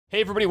Hey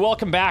everybody,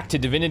 welcome back to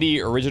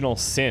Divinity Original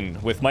Sin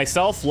with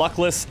myself,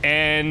 Luckless,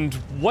 and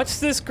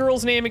what's this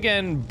girl's name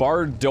again?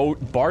 Bardotar?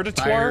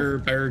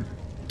 Bardotar?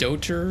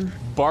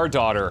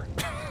 Bardaughter.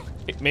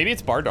 Maybe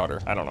it's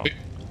Bardaughter, I don't know.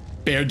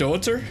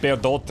 Bardaughter?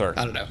 Bardaughter.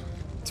 I don't know.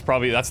 It's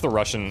probably, that's the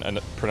Russian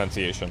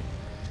pronunciation.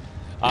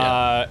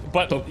 Yeah.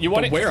 But you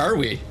want to... Where are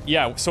we?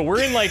 Yeah, so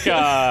we're in like,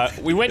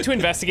 we went to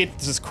investigate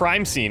this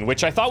crime scene,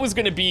 which I thought was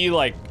going to be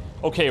like,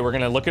 okay, we're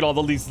gonna look at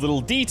all these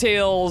little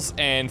details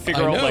and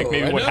figure out like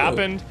maybe what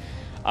happened.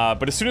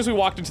 But as soon as we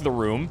walked into the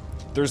room,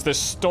 there's this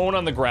stone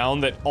on the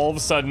ground that all of a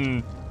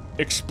sudden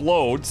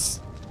explodes,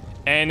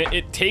 and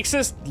it takes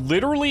us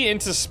literally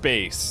into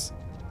space.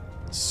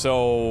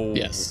 So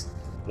yes,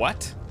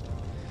 what?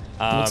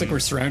 It looks like we're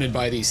surrounded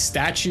by these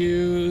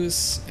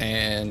statues,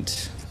 and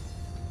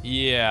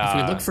yeah, if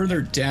we look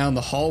further down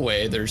the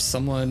hallway, there's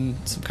some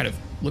kind of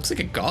looks like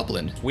a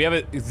goblin. We have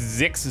a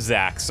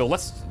Zigzag, so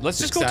let's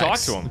just go talk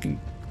to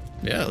him.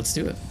 Yeah, let's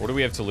do it. What do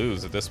we have to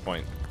lose at this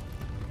point?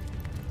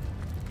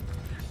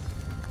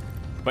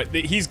 But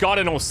he's got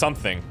to know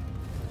something.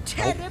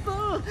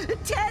 Terrible,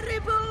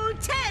 terrible,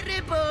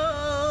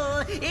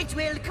 terrible! It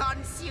will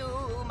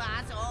consume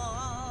us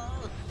all.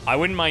 I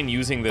wouldn't mind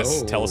using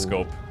this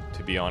telescope,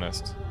 to be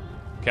honest.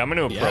 Okay, I'm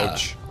going to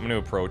approach. I'm going to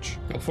approach.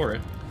 Go for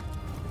it.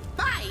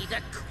 By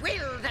the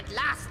quill that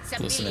lasts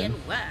a million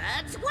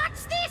words,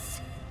 what's this?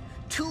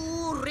 Two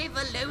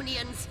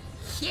Rivellonians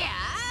here?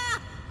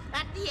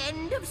 At the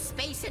end of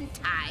space and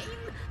time?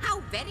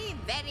 How very,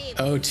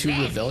 very, two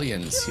very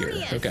rebellions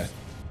curious. here. Okay.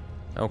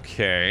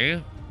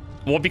 Okay.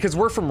 Well, because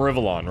we're from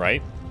Rivellon,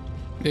 right?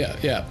 Yeah,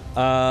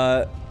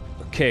 yeah.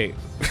 Okay.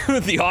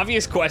 The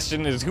obvious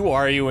question is, who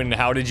are you and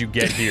how did you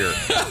get here?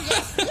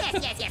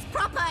 Yes.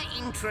 Proper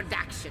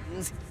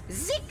introductions.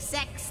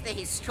 Zigzags, the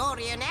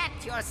historian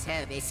at your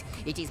service.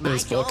 It is my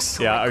job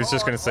to I was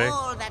just gonna say.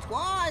 all that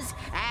was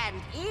and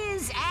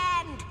is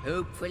and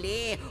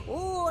hopefully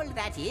all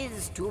that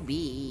is to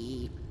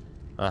be.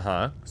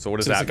 Uh-huh. So what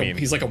does that mean?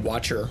 He's like a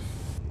watcher.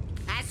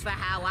 As for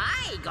how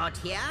I got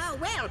here,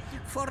 well,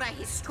 for a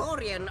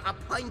historian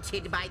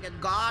appointed by the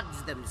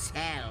gods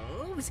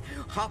themselves,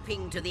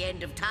 hopping to the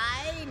end of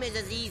time is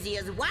as easy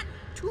as 1,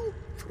 2,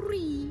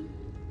 3.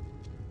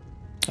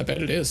 I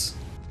bet it is.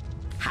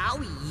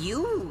 How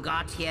you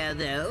got here,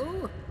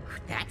 though?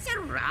 That's a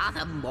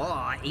rather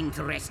more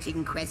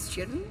interesting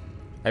question.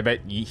 I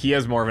bet he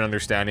has more of an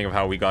understanding of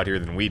how we got here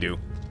than we do.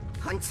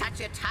 On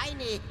such a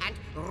tiny and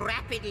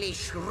rapidly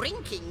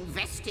shrinking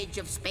vestige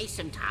of space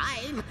and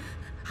time,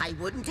 I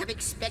wouldn't have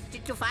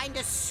expected to find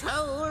a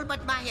soul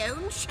but my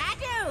own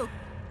shadow.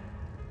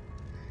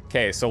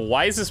 Okay, so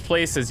why is this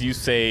place, as you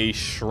say,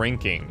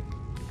 shrinking?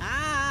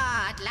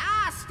 At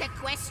last a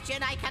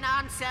question I can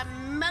answer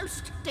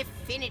most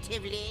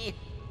definitively.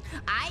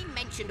 I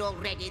mentioned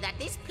already that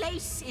this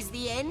place is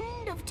the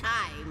end of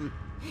time.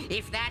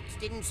 If that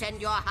didn't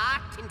send your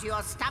heart into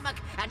your stomach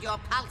and your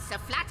pulse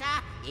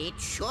a-flutter, it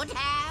should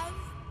have.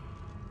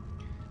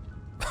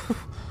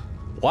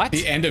 What?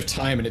 The end of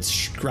time, and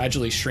it's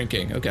gradually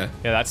shrinking. Okay.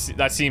 Yeah,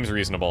 that seems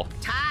reasonable.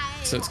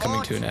 Time so it's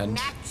coming to an end.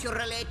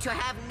 Naturally, to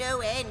have no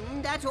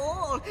end at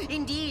all.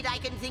 Indeed, I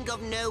can think of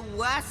no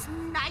worse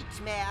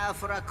nightmare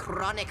for a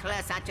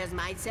chronicler such as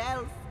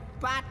myself.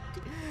 But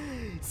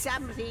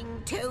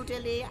something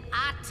totally,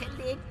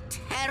 utterly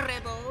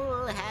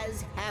terrible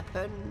has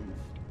happened.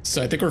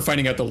 So I think we're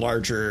finding out the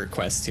larger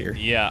quest here.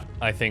 Yeah,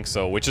 I think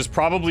so. Which is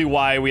probably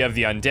why we have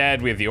the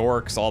undead, we have the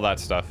orcs, all that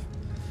stuff.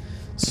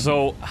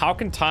 So, how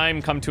can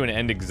time come to an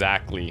end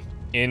exactly?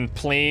 In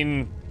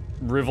plain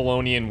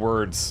Rivellonian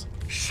words.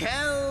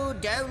 Show,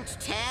 don't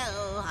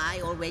tell,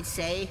 I always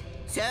say.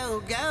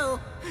 So go,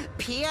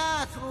 peer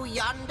through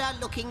yonder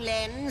looking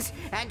lens,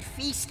 and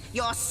feast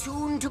your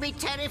soon-to-be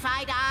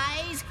terrified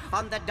eyes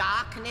on the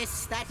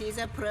darkness that is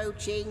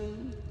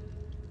approaching.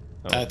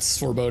 Oh. That's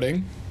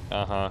foreboding.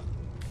 Uh-huh.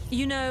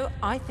 You know,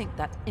 I think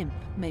that imp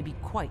may be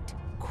quite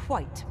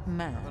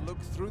mad. Have a look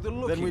through the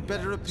looking. Then we'd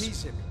better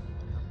appease him.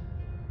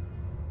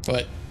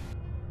 But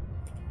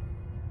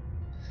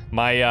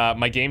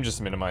my game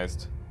just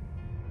minimized.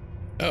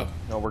 Oh.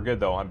 No, we're good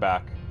though. I'm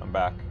back.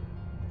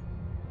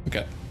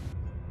 Okay.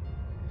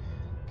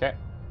 Okay.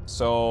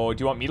 So,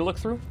 do you want me to look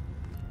through?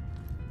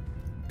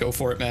 Go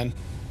for it, man.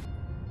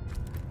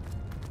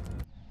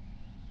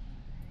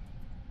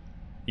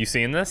 You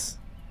seeing this?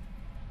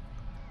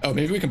 Oh,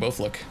 maybe we can both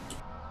look.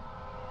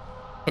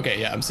 Okay,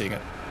 yeah, I'm seeing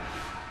it.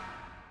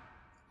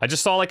 I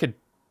just saw like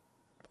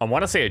I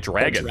want to say a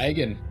dragon. A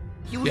dragon.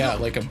 You yeah,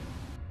 looked. like a...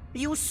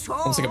 You saw.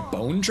 Almost like a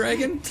bone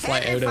dragon?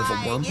 Fly out of a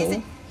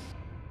wormhole?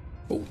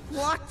 Oh.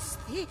 What's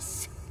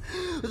this?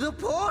 The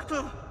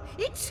portal.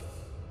 It's...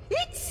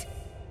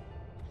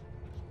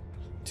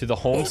 To the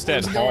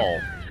Homestead Hall.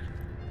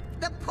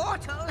 The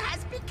portal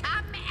has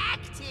become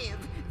active.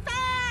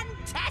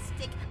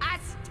 Fantastic.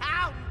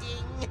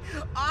 Astounding.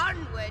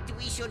 Onward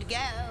we should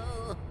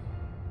go.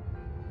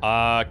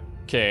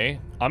 Okay.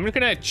 I'm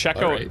gonna check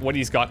out what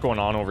he's got going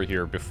on over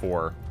here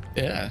before.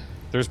 Yeah.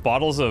 There's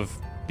bottles of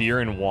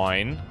beer and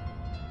wine.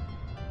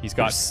 He's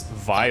got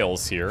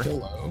vials here.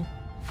 Pillow.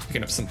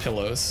 Picking up some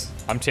pillows.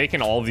 I'm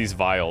taking all of these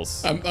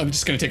vials. I'm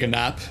just gonna take a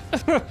nap.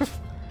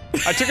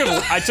 I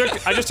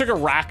just took a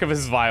rack of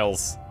his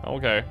vials.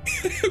 Okay.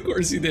 Of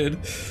course you did.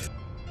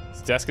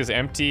 His desk is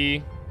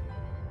empty.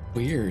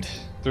 Weird.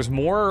 There's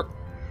more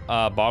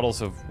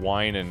bottles of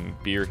wine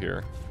and beer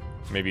here.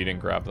 Maybe you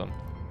didn't grab them.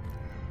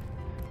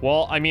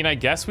 Well, I mean, I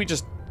guess we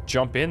just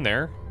jump in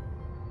there.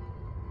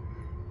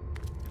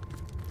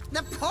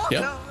 The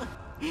portal!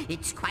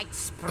 It's quite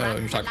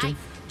sprung to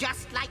life,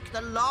 just like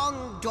the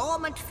long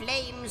dormant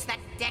flames that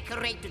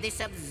decorate this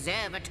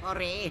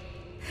observatory.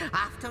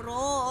 After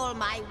all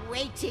my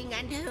waiting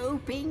and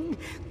hoping,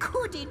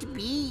 could it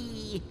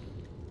be?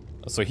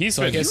 So he's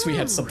I guess we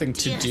had something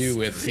to do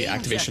with the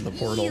activation of the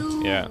portal.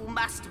 You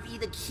must be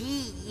the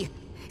key.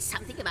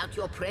 Something about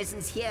your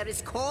presence here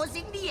is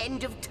causing the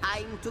end of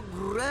time to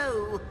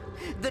grow.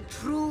 The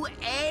true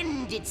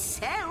end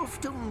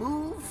itself to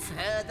move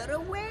further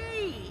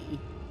away.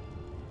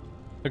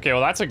 Okay,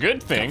 well that's a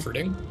good thing.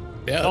 Comforting.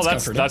 Yeah,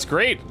 comforting. That's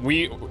great.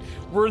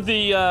 We're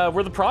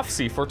the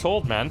prophecy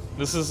foretold, man.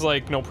 This is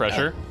like no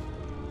pressure.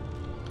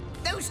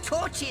 Those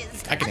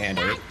torches. I can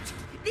handle it.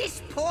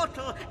 This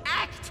portal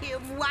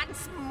active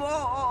once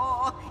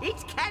more. It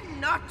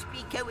cannot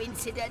be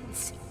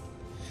coincidence.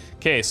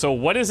 Okay, so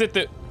what is it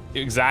that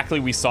exactly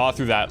we saw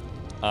through that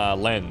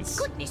lens?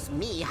 Goodness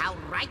me, how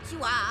right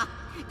you are.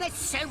 There's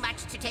so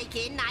much to take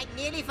in, I'd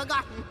nearly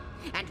forgotten.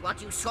 And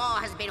what you saw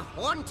has been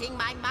haunting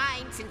my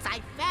mind since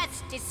I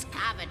first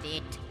discovered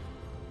it.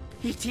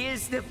 It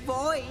is the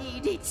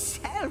void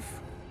itself.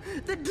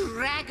 The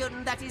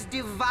dragon that is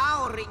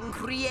devouring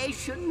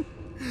creation.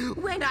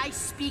 When I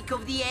speak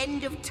of the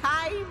end of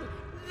time,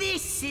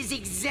 this is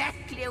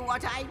exactly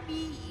what I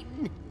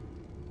mean.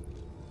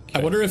 I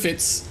wonder if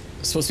it's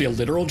supposed to be a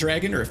literal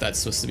dragon or if that's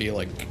supposed to be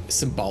like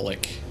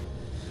symbolic.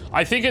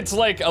 I think it's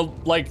like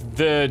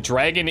the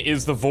dragon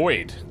is the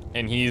void,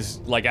 and he's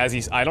like I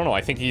don't know.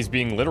 I think he's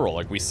being literal.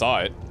 Like we saw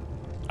it.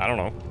 I don't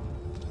know.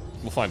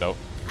 We'll find out.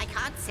 I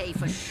can't say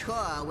for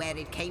sure where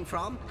it came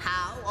from,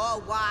 how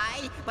or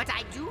why, but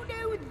I do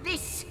know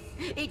this.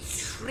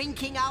 It's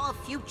shrinking our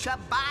future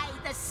by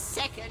the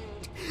second.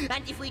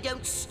 And if we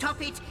don't stop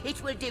it,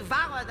 it will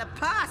devour the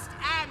past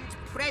and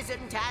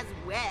present as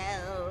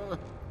well.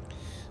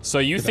 So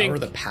you devour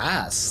think the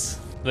past?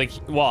 Like,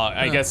 well,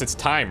 I guess it's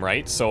time,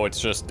 right? So it's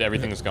just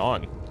everything's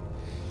gone.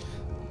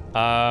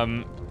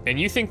 And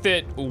you think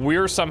that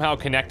we're somehow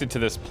connected to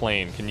this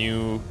plane. Can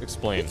you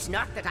explain? It's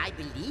not that I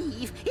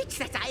believe, it's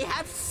that I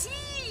have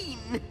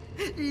seen.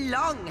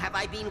 Long have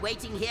I been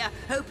waiting here,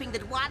 hoping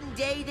that one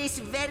day this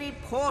very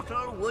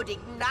portal would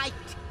ignite.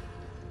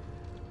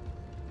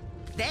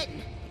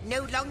 Then,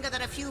 no longer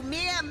than a few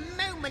mere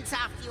moments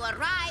after you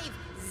arrive,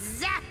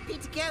 zap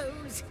it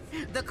goes.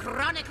 The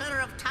chronicler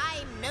of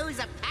time knows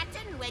a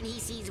pattern when he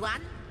sees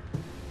one.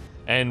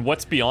 And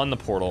what's beyond the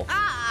portal?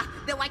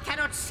 Though I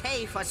cannot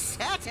say for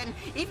certain,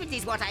 if it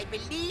is what I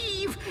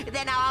believe,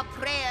 then our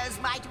prayers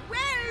might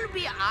well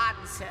be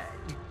answered.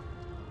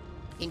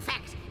 In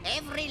fact,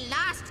 every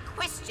last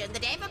question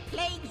that ever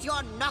plagued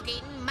your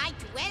noggin might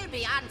well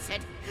be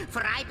answered,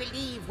 for I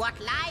believe what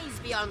lies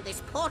beyond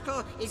this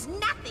portal is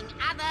nothing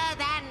other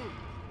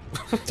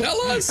than... Tell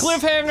us!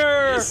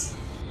 Cliffhanger! Yes.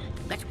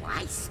 But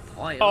why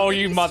spoil Oh, the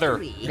you mother.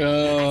 mystery?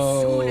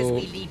 As soon as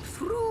we leap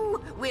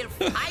through, we'll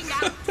find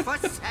out for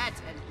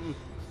certain.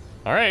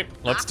 All right,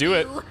 let's do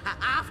it.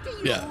 After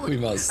you. Yeah, we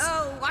must.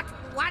 Oh, what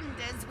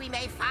wonders we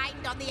may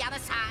find on the other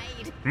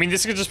side. I mean,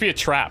 this could just be a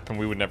trap, and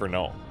we would never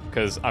know.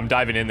 Because I'm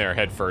diving in there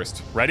head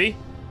first. Ready?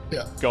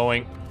 Yeah.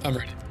 Going. I'm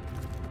ready.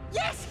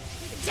 Yes,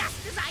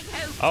 just as I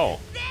hoped. Oh.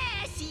 There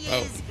she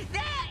is.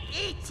 There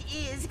it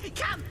is.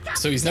 Come.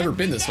 So he's never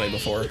been this way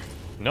before.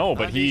 No,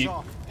 but he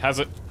has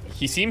a...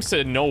 He seems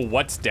to know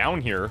what's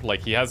down here.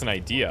 Like, he has an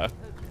idea.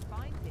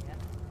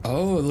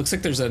 Oh, it looks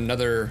like there's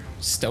another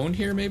stone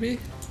here, maybe?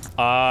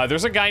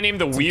 There's a guy named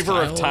the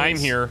Weaver of Time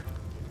here.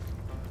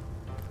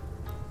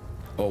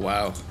 Oh,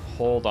 wow.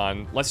 Hold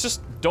on. Let's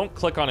just... Don't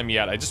click on him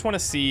yet. I just want to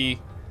see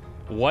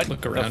what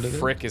the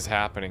frick is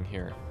happening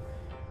here.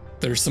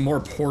 There's some more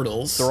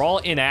portals. They're all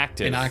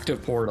inactive.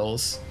 Inactive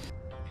portals.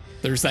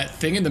 There's that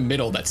thing in the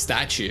middle, that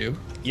statue.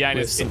 Yeah, and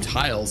with it's some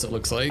tiles, it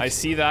looks like. I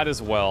see that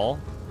as well.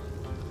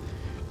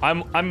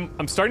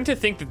 I'm starting to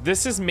think that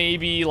this is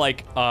maybe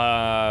like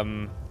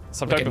some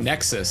like type a of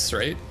nexus,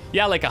 right?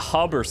 Yeah, like a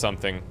hub or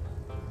something.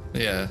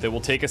 Yeah. That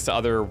will take us to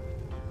other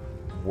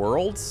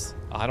worlds?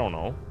 I don't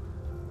know.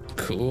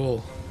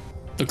 Cool.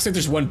 Looks like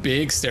there's one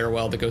big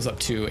stairwell that goes up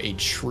to a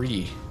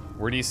tree.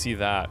 Where do you see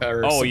that?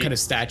 Or some kind of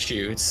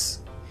statue. It's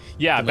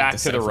yeah, back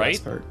to the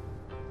right. Part.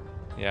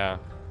 Yeah.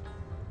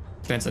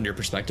 Depends on your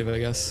perspective, I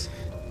guess.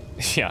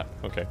 Yeah.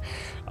 Okay.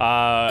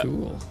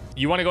 Cool.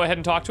 You want to go ahead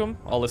and talk to him?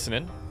 I'll listen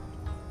in.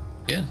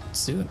 Yeah,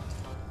 let's do it.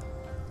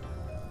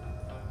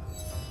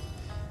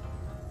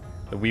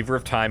 The Weaver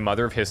of Time,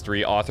 Mother of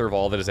History, author of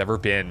all that has ever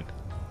been.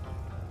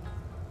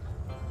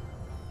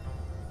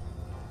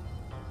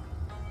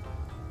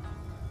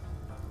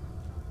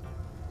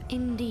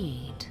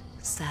 Indeed,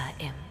 Sir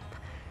Imp.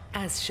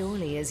 As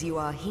surely as you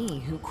are he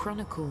who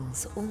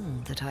chronicles all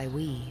that I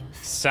weave.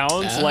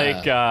 Sounds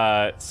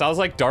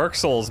like Dark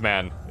Souls,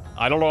 man.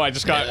 I don't know, I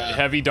just got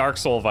heavy Dark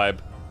Soul vibe.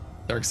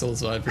 Dark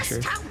Souls vibe for sure.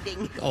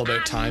 Astounding. All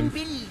about time.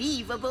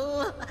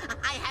 Unbelievable.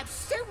 I have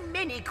so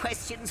many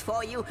questions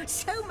for you,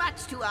 so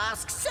much to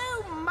ask,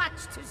 so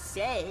much to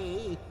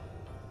say.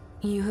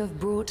 You have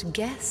brought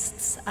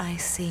guests, I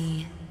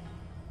see.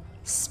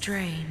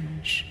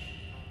 Strange.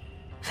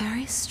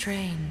 Very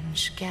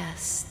strange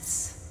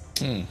guests.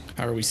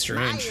 How are we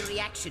strange? My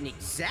reaction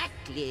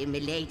exactly,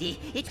 milady.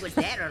 It was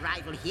their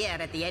arrival here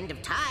at the end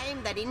of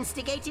time that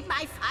instigated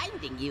my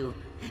finding you.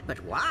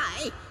 But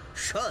why?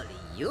 Surely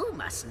you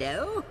must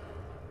know.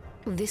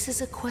 This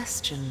is a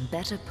question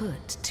better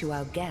put to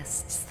our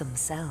guests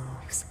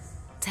themselves.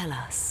 Tell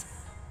us,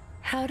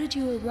 how did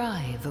you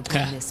arrive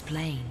upon this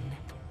plane?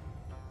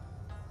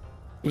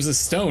 It was a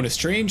stone, a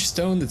strange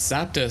stone that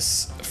zapped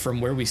us from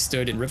where we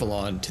stood in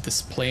Rivellon to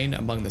this plane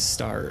among the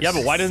stars. Yeah,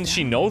 but why doesn't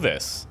she know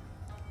this?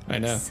 I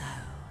know. So,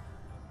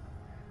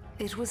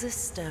 it was a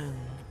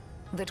stone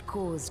that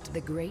caused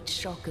the great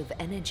shock of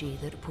energy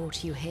that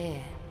brought you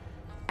here,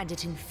 and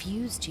it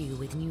infused you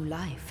with new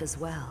life as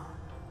well.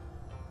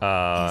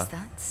 Is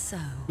that so?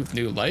 With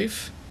new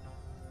life?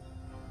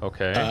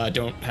 Okay.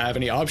 Don't have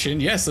any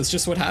option. Yes, that's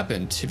just what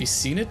happened. Have you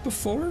seen it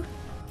before?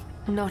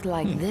 Not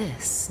like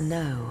this,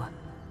 no.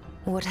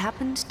 What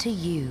happened to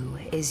you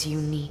is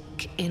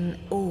unique in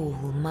all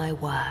my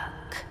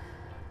work.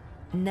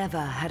 Never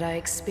had I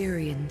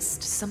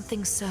experienced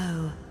something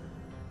so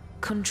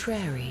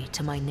contrary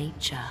to my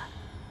nature.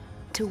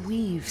 To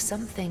weave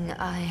something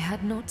I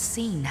had not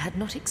seen, had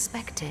not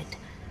expected.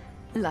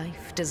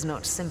 Life does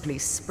not simply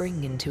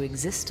spring into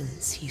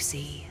existence, you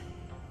see.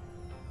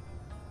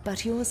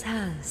 But yours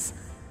has.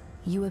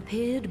 You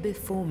appeared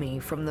before me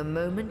from the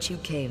moment you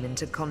came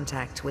into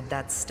contact with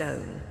that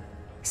stone.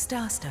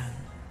 Starstone.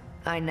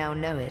 I now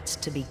know it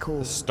to be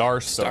called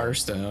Starstone.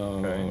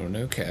 Starstone,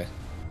 okay.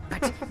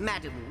 But,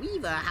 Madam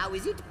Weaver, how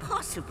is it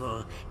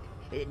possible?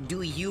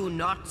 Do you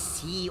not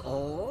see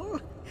all?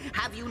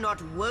 Have you not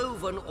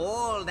woven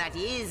all that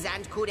is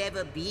and could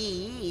ever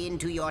be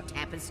into your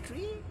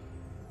tapestry?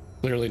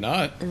 Clearly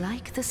not.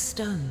 Like the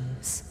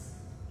stones,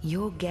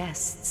 your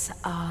guests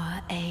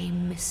are a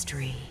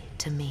mystery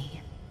to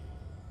me.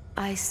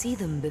 I see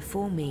them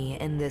before me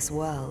in this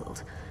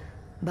world,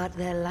 but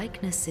their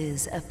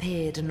likenesses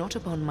appeared not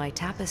upon my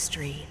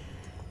tapestry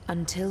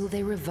until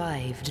they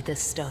revived the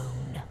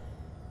stone.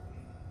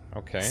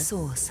 Okay.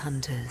 Source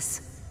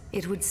hunters.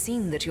 It would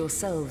seem that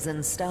yourselves and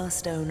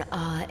Starstone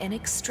are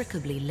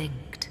inextricably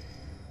linked.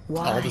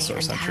 Why All the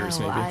source and hunters,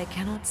 how, maybe. I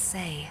cannot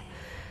say.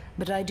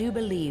 But I do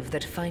believe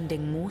that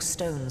finding more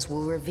stones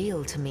will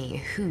reveal to me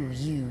who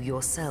you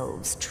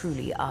yourselves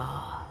truly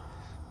are.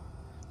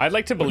 I'd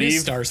like to What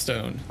is believe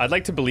Starstone? I'd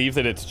like to believe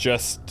that it's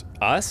just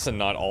us and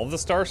not all of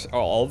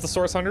the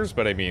source hunters,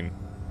 but I mean,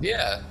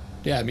 Yeah.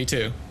 Yeah, me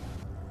too.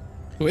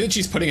 The way that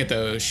she's putting it,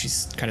 though,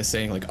 she's kind of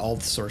saying, like, all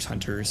the source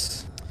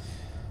hunters.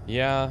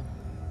 yeah.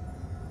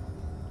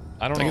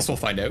 I don't know. I guess we'll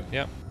find out.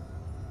 Yeah.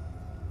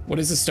 What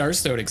is a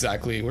Starstone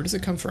exactly? Where does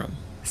it come from?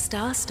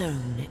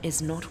 Starstone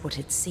is not what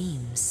it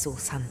seems,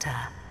 Source Hunter.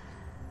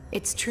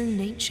 Its true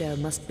nature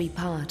must be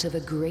part of a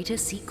greater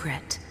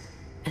secret.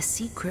 A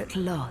secret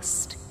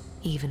lost,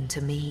 even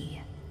to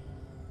me.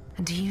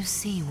 Do you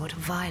see what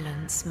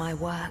violence my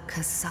work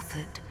has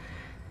suffered?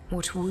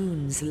 What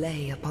wounds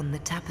lay upon the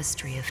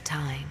tapestry of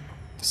time?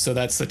 So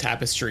that's the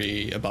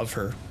tapestry above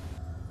her.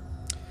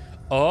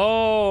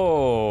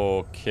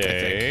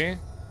 Okay. I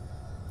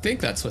think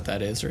that's what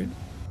that is, right?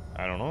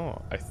 I don't know.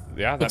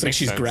 Yeah, that Looks like makes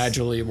she's sense.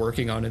 gradually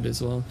working on it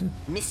as well.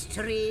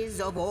 Mysteries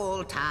of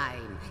all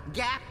time,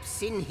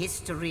 gaps in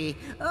history.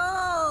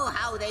 Oh,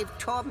 how they've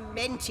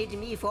tormented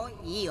me for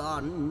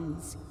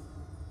eons.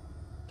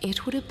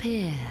 It would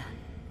appear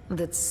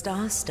that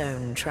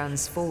Starstone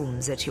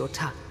transforms at your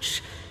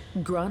touch,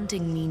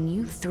 granting me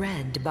new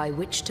thread by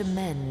which to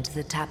mend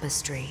the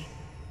tapestry.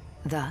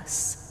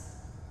 Thus,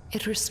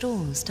 it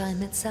restores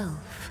time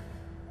itself.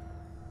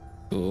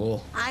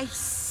 Cool. I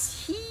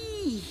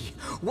see.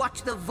 What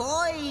the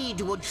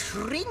void would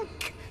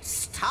shrink,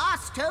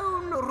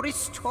 Starstone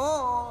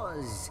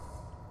restores.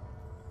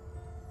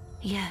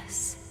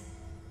 Yes.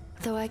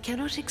 Though I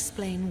cannot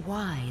explain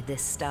why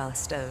this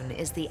Starstone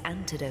is the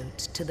antidote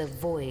to the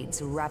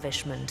void's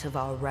ravishment of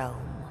our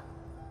realm.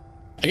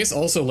 I guess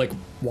also, like,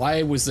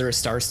 why was there a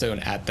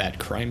Starstone at that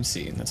crime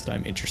scene? That's what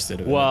I'm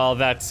interested in. Well,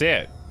 that's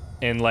it.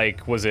 And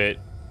like, was it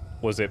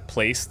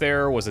placed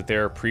there? Was it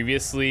there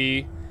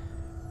previously?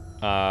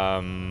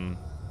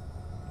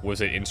 Was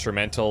it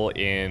instrumental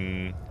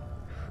in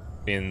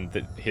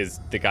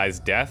the guy's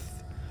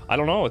death? I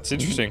don't know. It's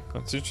interesting.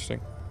 It's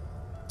interesting.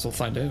 So we'll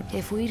find out.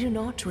 If we do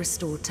not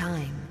restore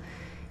time,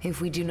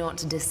 if we do not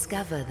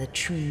discover the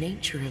true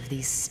nature of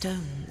these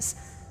stones,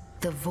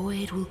 the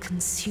void will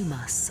consume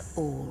us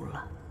all.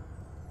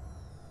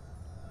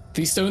 If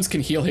these stones can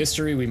heal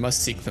history, we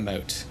must seek them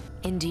out.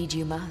 Indeed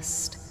you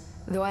must,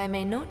 though I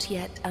may not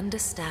yet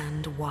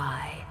understand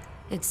why.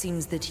 It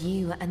seems that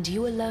you and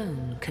you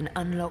alone can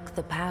unlock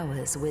the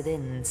powers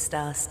within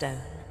Starstone.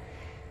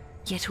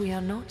 Yet we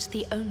are not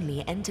the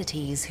only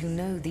entities who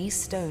know these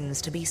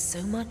stones to be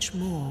so much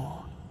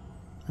more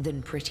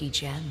than pretty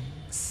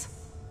gems.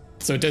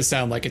 So it does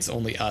sound like it's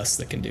only us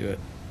that can do it.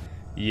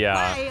 Yeah.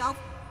 Why, of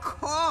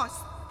course,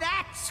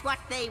 that's what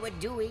they were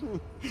doing.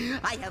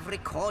 I have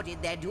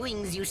recorded their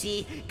doings, you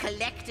see.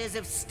 Collectors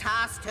of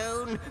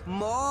Starstone,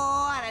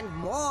 more and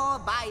more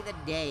by the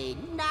day.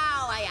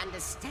 Now I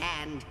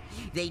understand.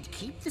 They'd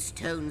keep the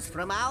stones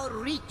from our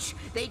reach.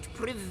 They'd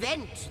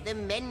prevent the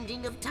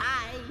mending of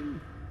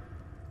time.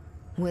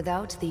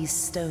 Without these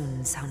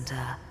stones,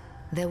 Hunter,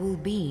 there will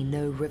be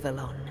no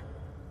Rivellon.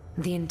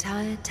 The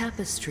entire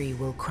tapestry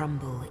will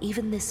crumble.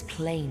 Even this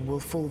plane will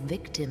fall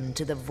victim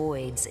to the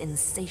Void's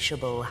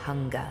insatiable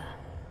hunger.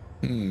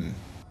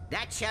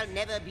 That shall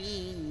never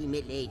be,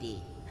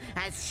 milady.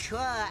 As sure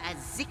as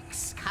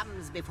Zix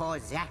comes before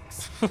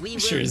Zax, we will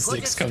Sure as put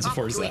a Zix comes stop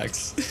before to it.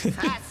 Zax.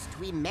 First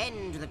we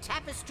mend the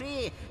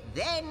tapestry,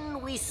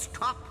 then we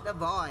stop the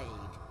Void.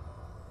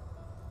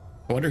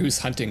 I wonder who's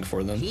hunting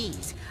for them.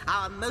 Please,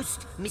 our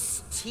most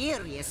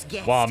mysterious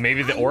guest. Wow,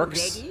 maybe the Are you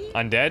orcs? ready?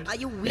 Undead? Are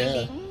you Yeah,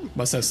 willing?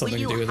 must have something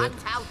to do with Will it. you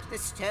hunt out the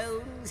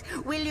stones?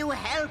 Will you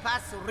help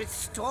us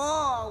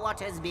restore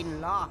what has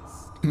been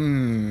lost?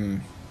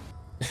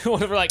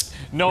 What if we're like,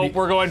 nope,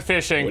 we're going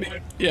fishing.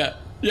 Yeah.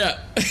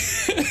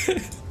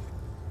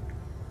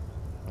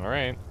 All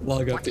right.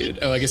 Log updated.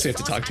 Oh, I guess we have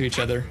to talk to each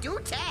other. Do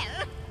tell.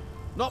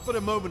 Not but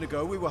a moment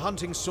ago we were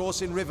hunting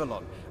Source in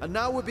Rivellon, and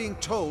now we're being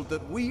told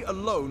that we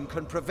alone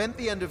can prevent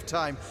the end of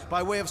time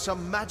by way of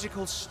some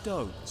magical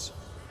stones.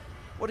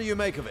 What do you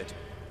make of it?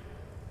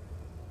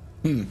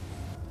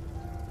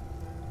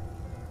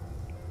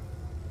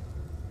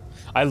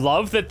 I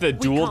love that the We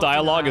dual can't deny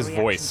dialogue our is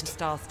reaction voiced.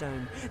 to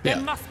Starstone. There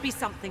Yeah. must be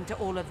something to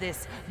all of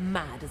this,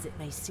 mad as it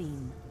may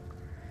seem.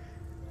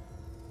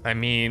 I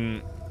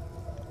mean,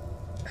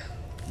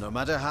 No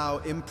matter how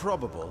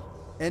improbable,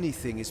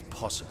 anything is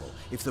possible.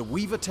 If the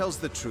Weaver tells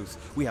the truth,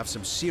 we have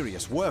some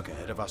serious work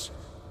ahead of us.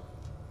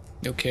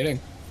 No kidding.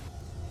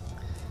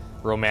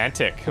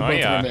 romantic. We're Oh both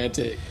yeah.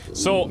 romantic.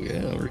 So, Ooh,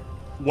 yeah, we're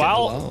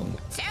while- getting along.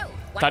 So,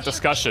 what That do you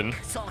discussion.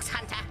 think, Source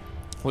Hunter?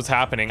 What's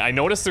happening? I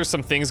noticed there's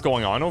some things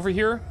going on over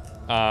here.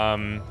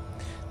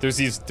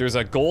 There's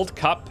a gold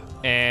cup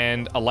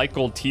and a light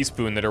gold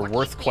teaspoon that are What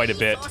worth it quite a be,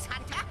 bit. Source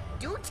Hunter?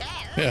 Do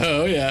tell.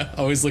 Oh yeah,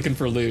 always looking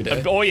for loot.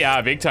 Eh? Oh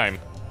yeah, big time.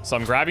 So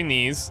I'm grabbing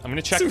these. I'm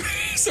gonna check.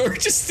 So we're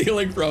just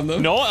stealing from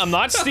them. No, I'm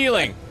not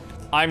stealing.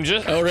 I'm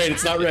just. Oh right,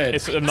 it's not red.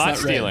 I'm not red.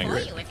 stealing. For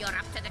you if you're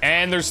up to the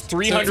And there's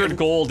 300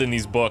 gold in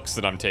these books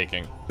that I'm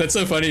taking. That's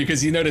so funny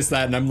because you noticed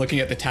that, and I'm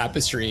looking at the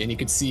tapestry, and you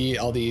could see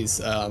all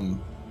these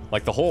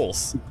Like the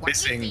holes. What it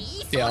missing. be,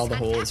 Yeah, all Source the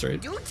Hunter? holes, right?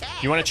 Do tell.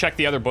 You want to check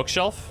the other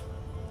bookshelf?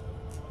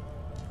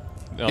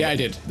 No, Yeah, I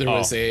did. There Oh.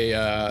 was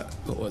a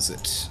what was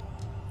it?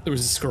 There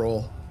was a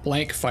scroll,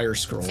 blank fire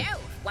scroll. So,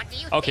 what do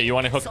you Okay, think, you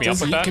want to hook me up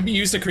Source with It that? can be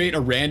used to create a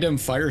random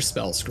fire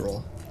spell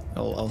scroll.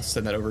 I'll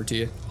send that over to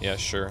you. Yeah,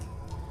 sure.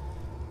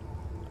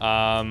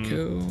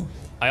 Go.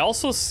 I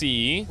also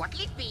see. What'll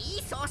it be,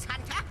 Source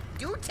Hunter?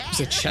 Do tell. There's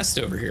a chest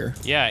over here.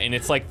 Yeah, and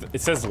it's like it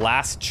says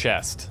last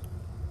chest.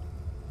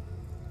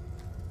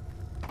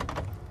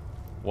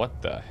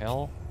 What the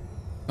hell?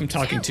 I'm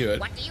talking So, to it.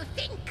 What do you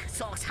think,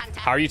 Source Hunter?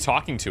 How are you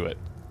talking to it?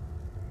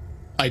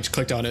 I just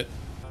clicked on it.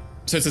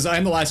 So it says, I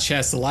am the last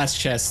chest, the last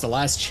chest, the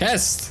last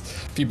chest.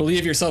 If you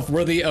believe yourself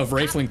worthy of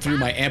rifling through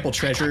my ample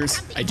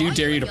treasures, I do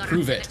dare you to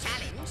prove it.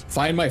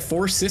 Find my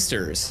 4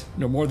 sisters,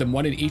 no more than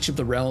one in each of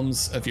the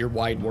realms of your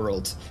wide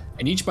world.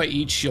 And each by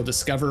each, you'll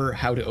discover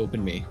how to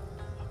open me.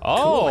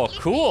 Oh,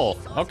 cool.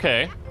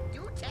 Okay.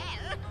 Do tell.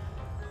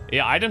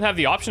 Yeah, I didn't have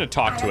the option to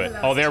talk to it.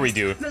 Oh, there we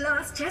do. The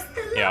last chest,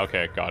 Yeah,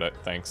 okay, got it.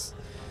 Thanks.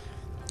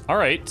 All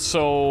right,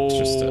 so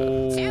just,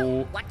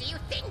 So, what do you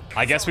think?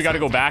 I guess we Source got to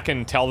go Hunter? back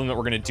and tell them that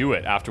we're gonna do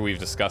it after we've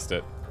discussed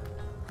it.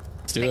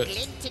 Let's do The it.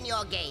 glint in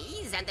your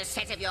gaze and the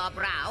set of your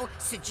brow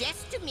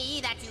suggest to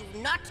me that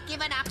you've not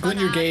given up Glint on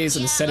your our gaze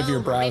and the dear set of your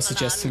old brow Rivellon.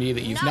 suggests to me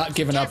that you've not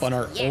given up on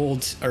our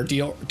just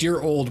yet.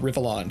 dear old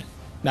Rivellon.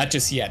 Not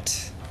just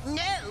yet.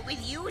 No, with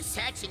you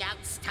searching out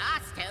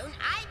Starstone,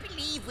 I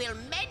believe we'll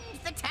mend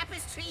the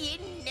tapestry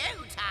in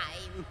no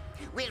time.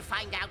 We'll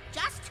find out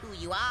just who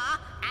you are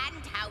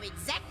and how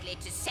exactly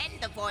to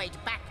send the void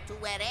back to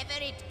wherever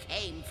it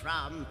came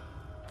from.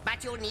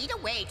 But you'll need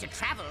a way to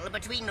travel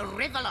between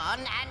Rivellon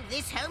and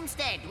this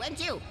homestead, won't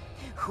you?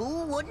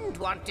 Who wouldn't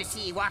want to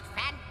see what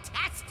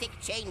fantastic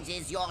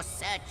changes your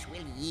search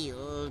will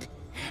yield?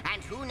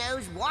 And who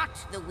knows what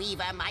the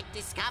Weaver might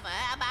discover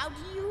about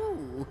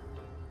you?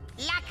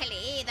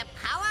 Luckily, the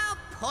power of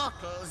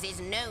portals is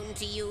known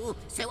to you,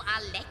 so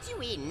I'll let you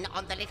in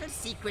on the little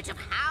secret of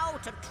how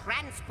to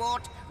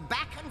transport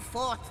back and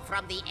forth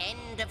from the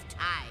end of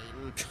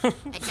time.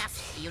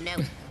 Just,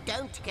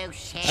 don't go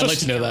sharing I'd like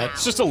to know that. around.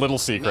 It's just a little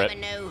secret.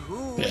 Never know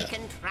who we Yeah.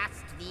 can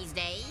trust these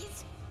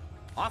days.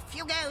 Off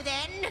you go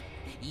then.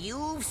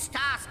 You've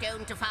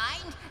Starstone to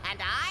find, and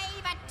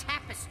I've a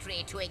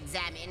tapestry to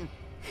examine.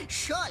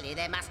 Surely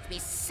there must be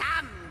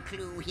some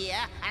clue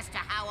here as to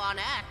how on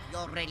earth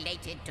you're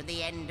related to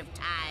the end of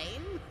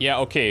time. Yeah,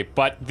 okay,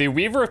 but the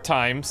Weaver of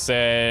Time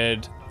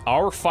said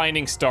our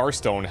finding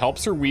Starstone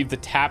helps her weave the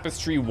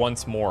tapestry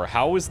once more.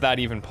 How is that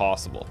even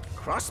possible?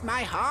 Cross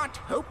my heart,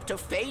 hope to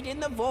fade in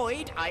the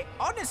void. I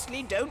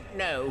honestly don't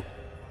know.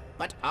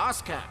 But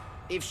ask her.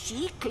 If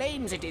she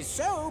claims it is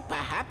so,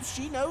 perhaps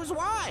she knows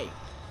why.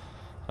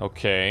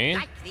 Okay.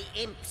 Like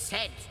the imp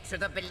said to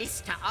the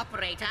ballista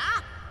operator,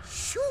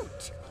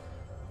 shoot.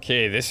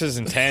 Okay, this is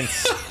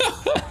intense.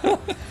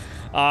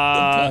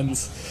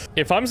 Puns.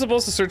 If I'm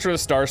supposed to search for the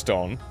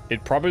Starstone,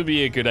 it'd probably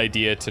be a good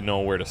idea to know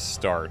where to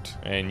start,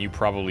 and you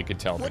probably could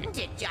tell me. Wouldn't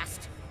it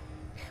just?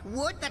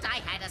 Would that I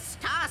had a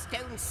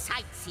Starstone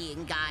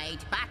sightseeing guide,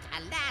 but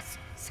alas,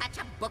 such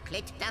a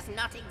booklet does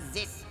not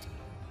exist.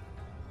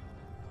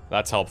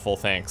 That's helpful,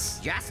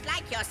 thanks. Just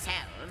like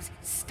yourselves,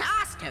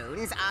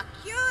 Starstones are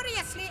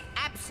curiously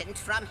absent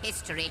from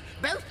history,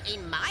 both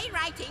in my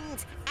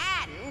writings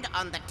and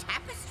on the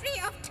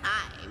Tapestry of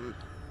Time.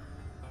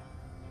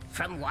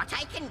 From what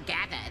I can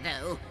gather,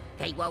 though,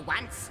 they were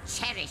once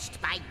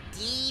cherished by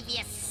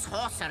devious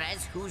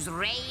sorcerers whose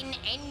reign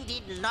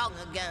ended long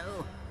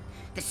ago.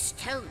 The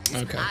stones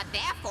are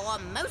therefore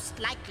most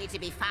likely to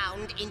be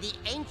found in the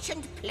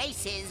ancient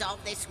places of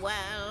this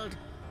world.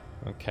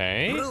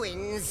 Okay.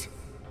 Ruins,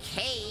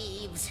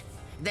 caves,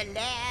 the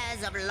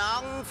lairs of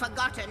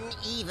long-forgotten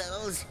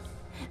evils.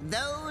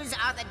 Those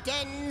are the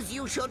dens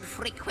you should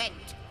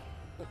frequent.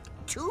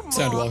 Two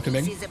more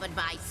pieces of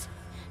advice.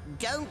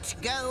 Don't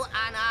go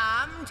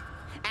unarmed,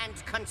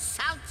 and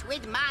consult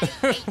with my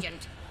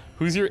agent.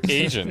 Who's your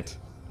agent?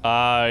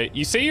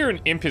 You say you're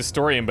an imp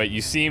historian, but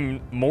you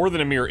seem more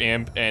than a mere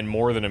imp and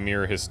more than a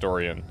mere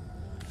historian.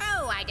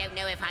 Oh, I don't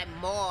know if I'm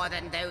more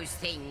than those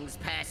things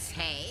per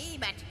se,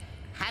 but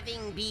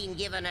having been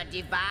given a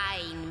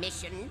divine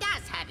mission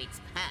does have its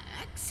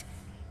perks.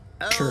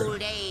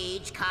 Old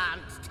age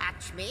can't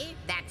touch me,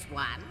 that's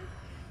one.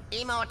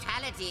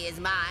 Immortality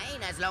is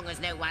mine as long as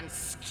no one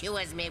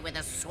skewers me with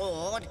a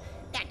sword.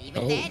 And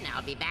even then,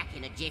 I'll be back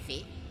in a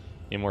jiffy.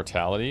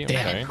 Immortality? But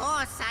Okay. of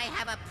course, I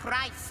have a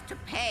price to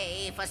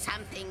pay for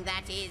something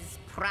that is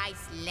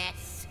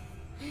priceless.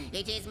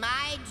 It is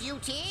my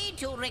duty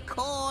to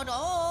record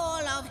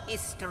all of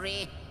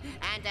history,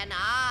 and an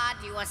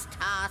arduous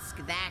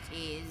task that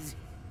is.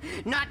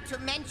 Not to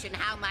mention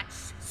how much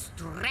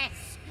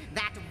stress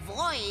that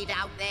void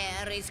out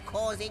there is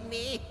causing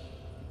me.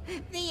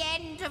 The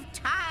end of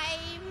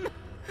time.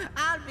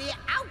 I'll be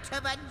out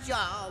of a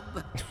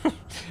job.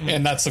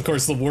 And that's, of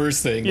course, the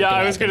worst thing. Yeah,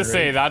 I was gonna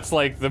say, that's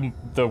like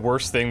the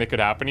worst thing that could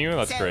happen to you.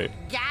 That's great.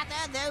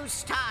 Gather those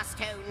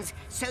starstones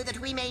so that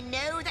we may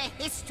know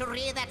the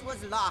history that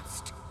was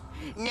lost.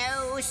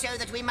 Know so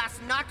that we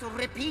must not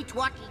repeat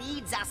what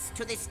leads us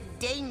to this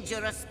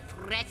dangerous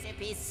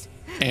precipice.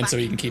 And so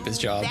he can keep his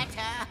job.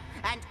 Better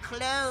and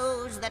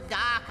close the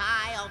dark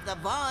eye of the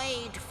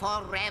void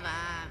forever.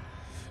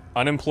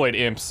 Unemployed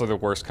imps are the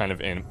worst kind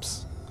of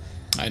imps.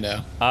 I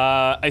know.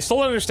 I still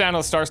don't understand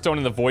how the Starstone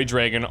and the Void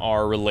Dragon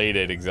are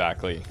related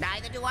exactly.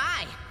 Neither do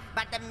I.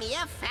 But the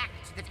mere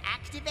fact that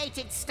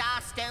activated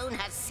Starstone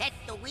has set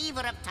the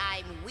Weaver of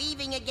Time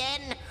weaving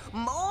again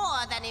more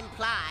than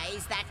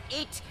implies that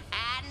it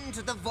and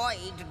the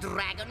Void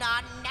Dragon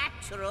are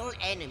natural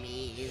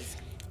enemies.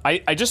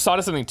 I just thought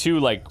of something too,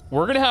 like,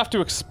 we're gonna have to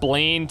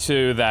explain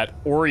to that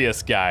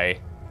Aureus guy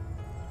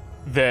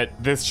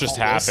that this just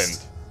happened.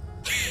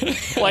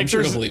 Like, I'm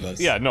sure he'll believe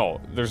us. Yeah,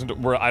 no,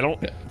 I don't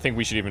think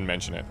we should even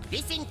mention it.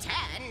 This in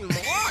turn more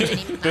than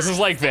implies This is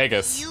like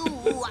Vegas. you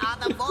are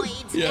the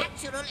Void's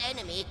natural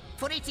enemy,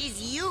 for it is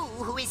you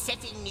who is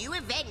setting new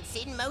events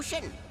in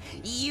motion.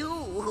 You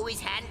who is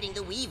handing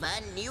the Weaver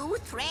new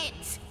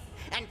threads.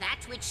 And that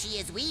which she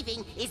is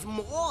weaving is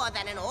more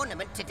than an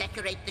ornament to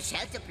decorate the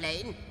shelter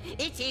plane.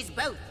 It is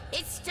both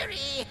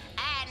history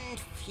and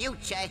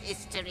future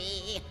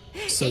history.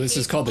 So this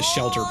is called the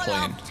shelter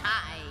plane.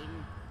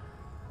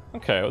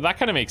 Okay, well, that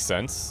kind of makes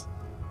sense.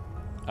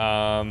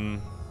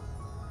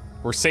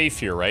 We're safe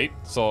here, right?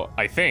 So,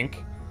 I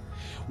think.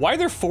 Why are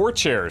there 4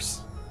 chairs?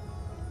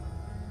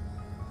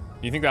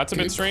 You think that's a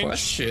bit strange?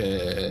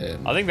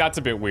 Question. I think that's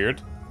a bit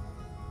weird.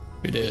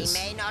 It is.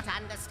 We may not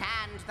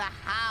understand the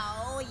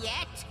how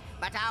yet,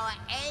 but our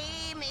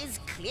aim is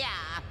clear.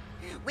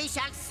 We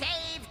shall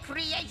save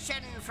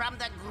creation from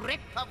the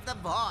grip of the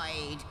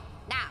void.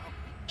 Now,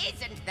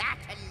 isn't that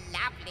a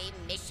lovely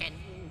mission?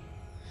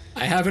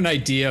 I have an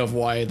idea of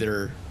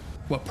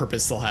what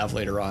purpose they'll have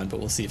later on, but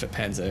we'll see if it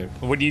pans out.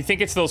 What do you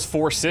think? It's those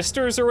 4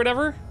 sisters or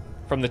whatever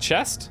from the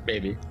chest?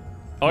 Maybe.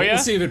 Oh yeah.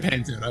 We'll see if it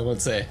pans out. I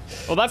won't say.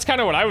 Well, that's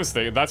kind of what I was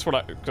thinking. That's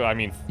what I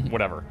mean.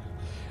 Whatever.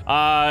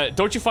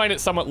 Don't you find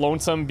it somewhat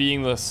lonesome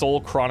being the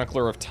sole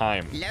chronicler of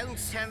time?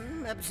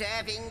 Lonesome,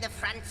 observing the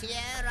frontier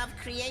of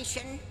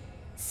creation,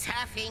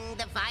 surfing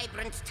the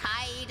vibrant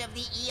tide of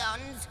the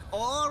eons,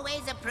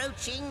 always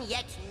approaching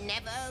yet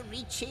never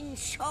reaching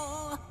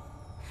shore.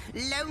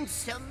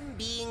 Lonesome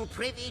being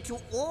privy to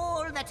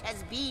all that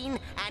has been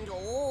and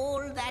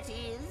all that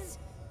is.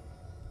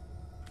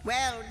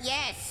 Well,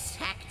 yes,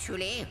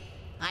 actually.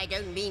 I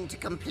don't mean to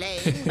complain,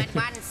 but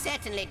one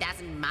certainly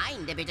doesn't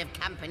mind a bit of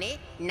company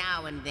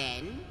now and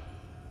then.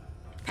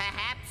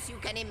 Perhaps you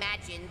can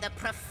imagine the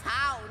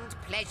profound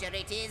pleasure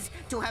it is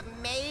to have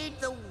made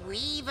the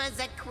Weaver's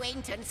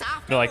acquaintance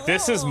after No, like,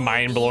 this is all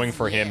mind-blowing these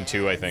for him,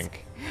 too, I years.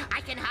 think.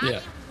 I can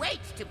hardly wait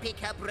to pick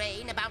her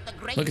brain about the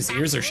great Look, his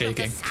ears are battle of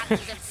the shaking.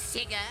 sons of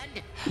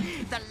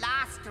Sigurd. The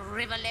last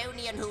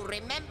Rivellonian who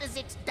remembers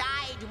it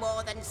died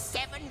more than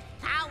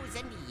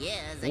 7,000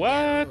 years ago.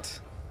 What?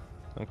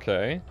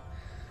 Okay.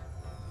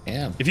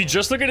 Damn. If you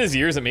just look at his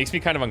ears, it makes me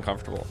kind of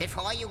uncomfortable.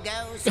 Before you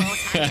go, Sword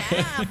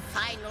Hunter, a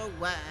final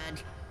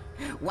word.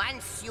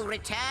 Once you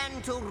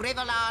return to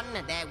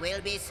Rivellon, there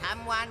will be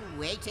someone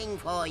waiting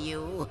for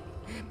you.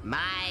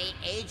 My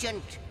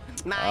agent.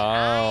 My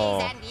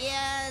eyes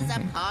and ears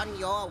upon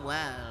your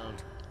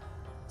world.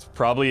 It's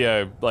probably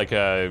like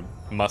a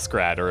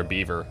muskrat or a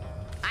beaver.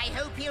 I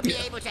hope he'll be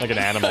able to Like an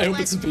help animal. you I hope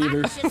it's as a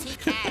beaver. much as he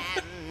can.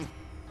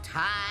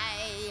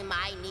 Time,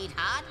 I need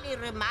hardly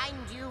remind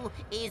you,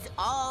 is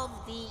of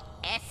the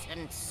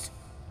essence.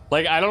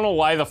 Like, I don't know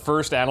why the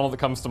first animal that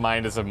comes to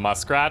mind is a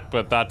muskrat,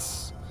 but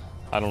that's,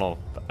 I don't know.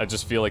 I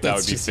just feel like that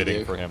That's would be just fitting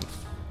you. for him.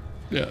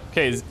 Yeah.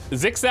 Okay,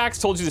 Zigzags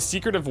told you the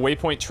secret of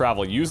waypoint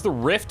travel. Use the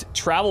Rift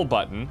travel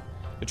button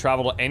to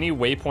travel to any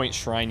waypoint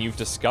shrine you've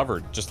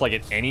discovered, just like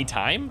at any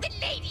time. The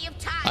Lady of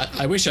Time.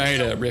 I wish I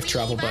had a the Rift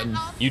travel Weaver button.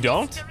 of You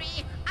don't?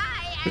 History.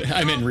 I am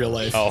I'm in real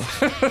life. Oh.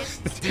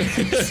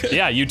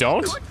 Yeah, you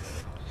don't?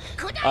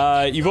 Could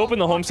I You've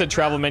opened the Homestead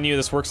travel menu.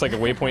 This works like a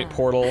waypoint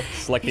portal.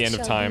 Select the end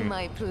of time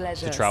My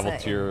pleasure, to travel sir.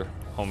 to your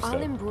I'll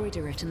homestead.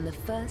 embroider it in the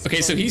first.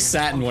 Okay, so he volume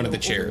sat in of one of the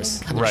your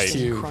chairs. all-encompassing Right.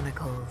 Two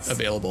Chronicles.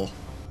 available.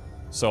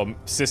 So,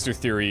 sister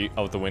theory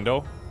out the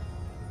window.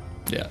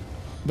 Yeah.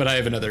 But I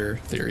have another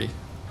theory.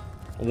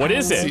 What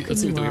is see- it?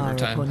 let's see what the You Weaver are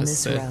time upon has this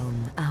said.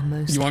 realm, our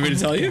most You want me to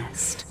tell honored you?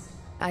 guest.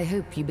 I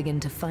hope you begin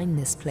to find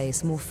this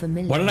place more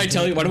familiar. Why don't I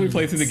tell you? Why don't we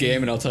play through the than it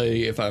game and I'll tell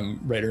you if I'm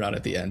right or not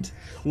at the end?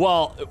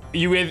 Well,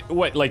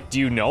 what, like, do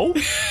you know?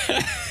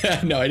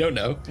 No, I don't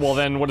know. Well,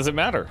 then what does it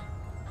matter?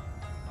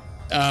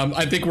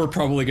 I think we're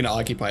probably going to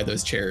occupy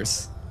those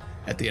chairs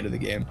at the end of the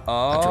game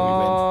after we win.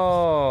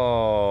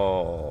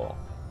 Oh.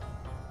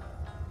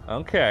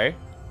 Okay.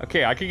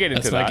 Okay, I could get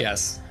into That's that. my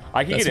guess.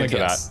 I could That's get my into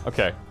guess. that.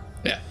 Okay.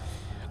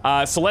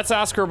 Yeah. So let's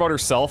ask her about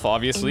herself, In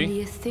obviously.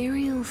 the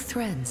ethereal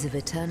threads of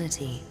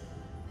eternity,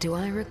 do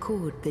I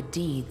record the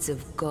deeds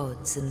of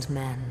gods and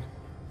men,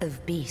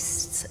 of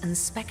beasts and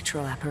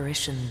spectral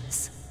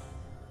apparitions?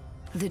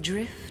 The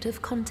drift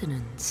of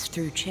continents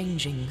through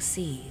changing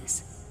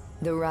seas,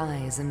 the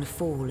rise and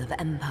fall of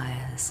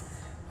empires,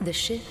 the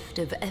shift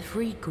of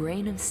every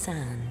grain of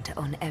sand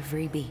on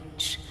every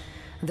beach,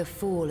 the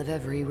fall of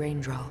every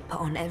raindrop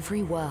on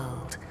every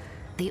world,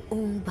 the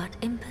all but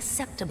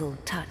imperceptible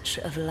touch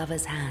of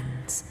lovers'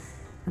 hands.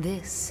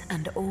 This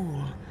and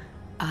all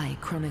I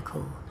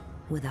chronicle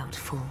without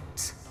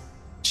fault.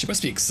 She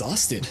must be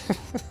exhausted.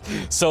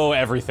 So I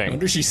everything.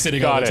 wonder she's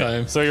sitting all Got the it.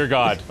 time. So you're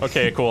God.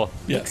 Okay, cool.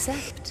 Yeah.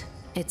 Except,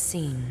 it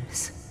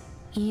seems,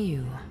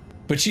 you.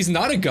 But she's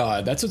not a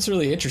god. That's what's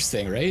really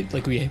interesting, right?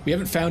 Like we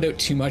haven't found out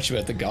too much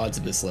about the gods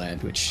of this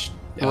land, which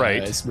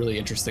Right. is really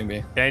interesting to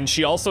me. And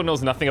she also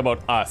knows nothing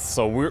about us,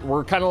 so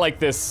we're kind of like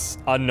this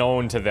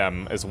unknown to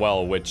them as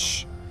well,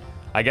 which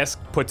I guess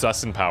puts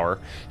us in power.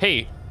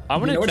 Hey,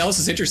 I'm You gonna. know what else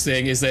is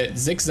interesting is that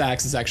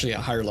Zigzags is actually a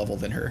higher level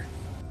than her.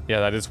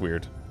 Yeah, that is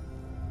weird.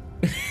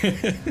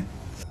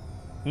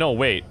 No,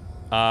 wait.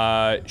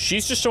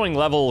 She's just showing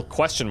level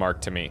question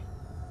mark to me.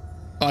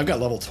 Oh, I've got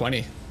level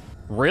 20.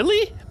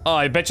 Really? Oh,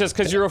 I bet you it's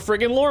because you're a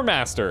friggin' lore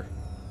master.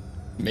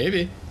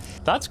 Maybe.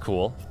 That's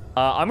cool.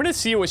 I'm gonna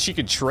see what she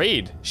could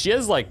trade. She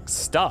has like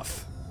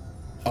stuff.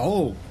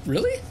 Oh,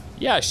 really?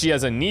 Yeah, she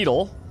has a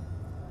needle.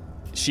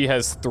 She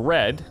has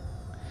thread,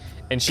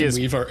 and she has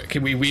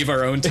Can we weave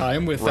our own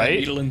time with Right?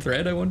 needle and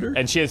thread, I wonder?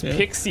 and she has Yeah.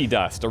 pixie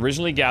dust,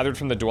 originally gathered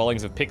from the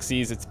dwellings of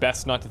pixies. It's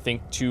best not to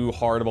think too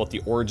hard about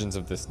the origins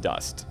of this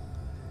dust.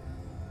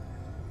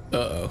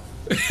 Uh-oh.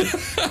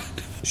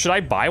 Should I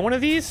buy one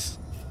of these?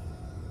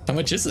 How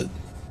much is it?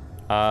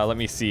 Let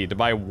me see. To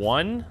buy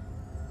one,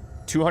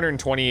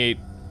 228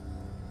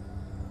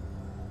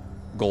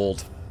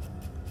 gold.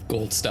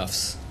 Gold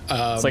stuffs.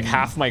 It's like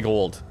half my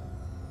gold.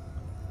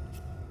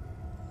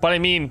 But I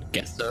mean,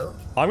 Guess so.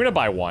 I'm gonna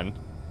buy one.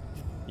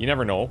 You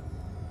never know.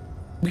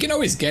 We can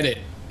always get it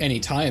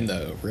anytime,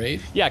 though,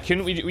 right? Yeah,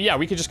 can we? Yeah,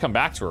 we could just come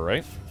back to her,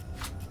 right?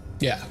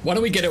 Yeah. Why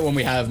don't we get it when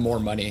we have more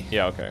money?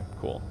 Yeah. Okay.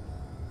 Cool.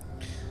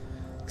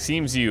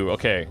 Seems you.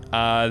 Okay.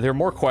 There are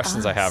more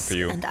questions I have for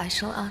you. And I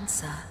shall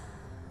answer,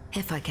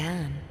 if I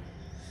can.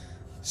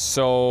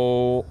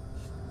 So,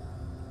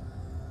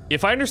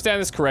 if I understand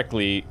this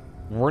correctly,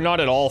 we're not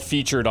at all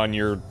featured on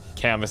your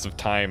Canvas of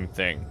Time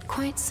thing.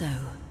 Quite so.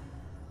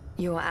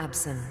 Your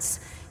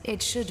absence,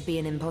 it should be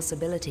an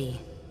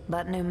impossibility,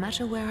 but no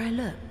matter where I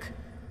look,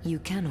 you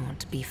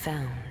cannot be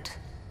found.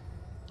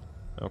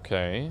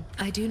 Okay.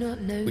 I do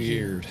not know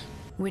Weird. you,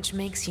 which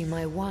makes you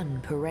my one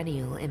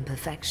perennial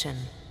imperfection,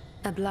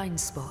 a blind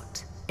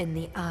spot in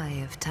the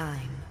eye of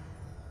time.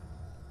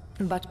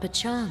 But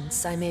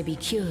perchance I may be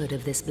cured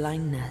of this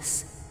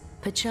blindness.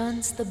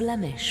 Perchance the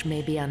blemish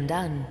may be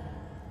undone,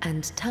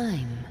 and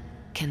time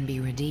can be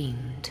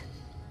redeemed.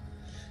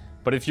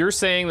 But if you're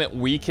saying that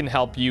we can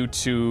help you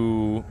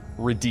to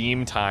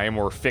redeem time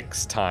or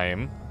fix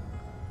time,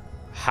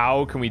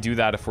 how can we do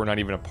that if we're not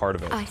even a part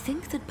of it? I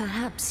think that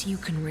perhaps you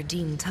can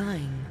redeem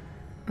time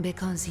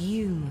because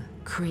you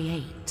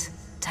create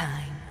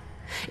time.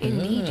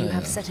 Indeed, you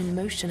have set in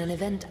motion an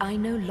event I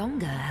no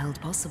longer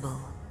held possible.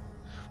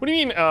 What do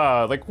you mean,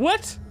 like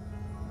what?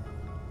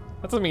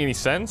 That doesn't make any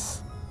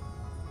sense.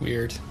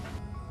 Weird.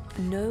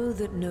 Know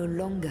that no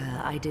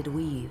longer I did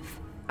weave.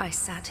 I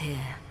sat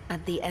here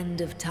at the end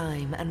of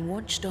time and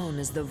watched on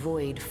as the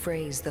void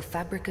frays the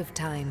fabric of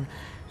time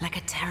like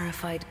a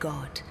terrified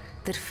god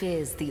that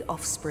fears the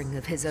offspring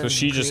of his own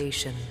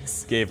creations.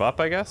 Just gave up,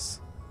 I guess?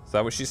 Is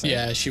that what she said?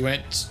 Yeah, she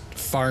went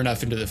far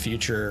enough into the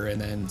future and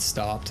then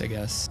stopped, I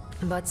guess.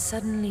 But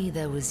suddenly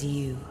there was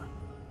you.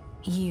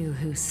 You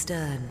who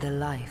stirred the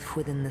life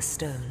within the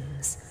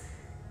stones.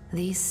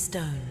 These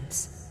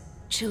stones,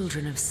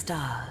 children of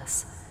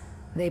stars,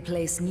 they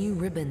place new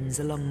ribbons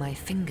along my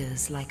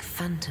fingers like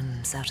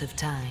phantoms out of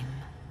time.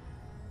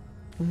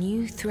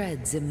 New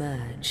threads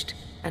emerged,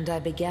 and I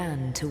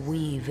began to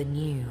weave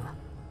anew.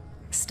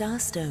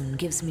 Starstone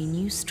gives me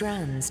new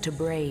strands to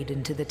braid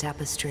into the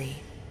tapestry.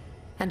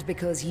 And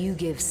because you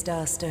give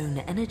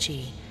Starstone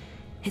energy,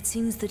 it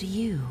seems that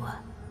you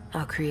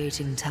are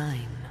creating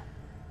time.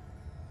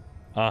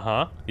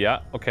 Uh-huh. Yeah,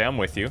 okay, I'm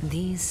with you.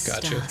 These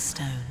Gotcha.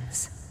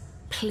 Starstones,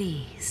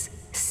 please,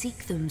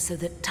 seek them so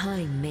that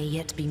time may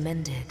yet be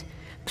mended.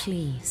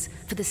 Please,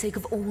 for the sake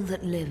of all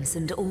that lives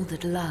and all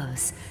that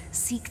loves,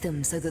 seek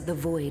them so that the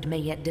void may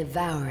yet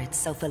devour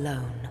itself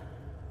alone.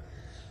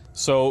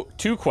 So,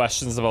 2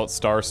 questions about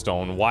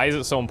Starstone. Why is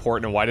it so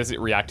important, and why does it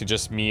react to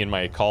just me and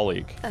my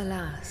colleague?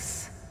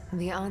 Alas,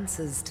 the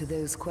answers to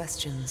those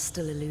questions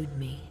still elude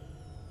me.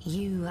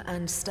 You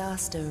and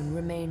Starstone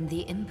remain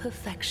the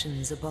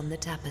imperfections upon the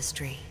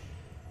tapestry.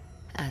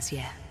 As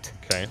yet.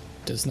 Okay.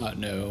 Does not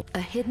know. A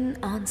hidden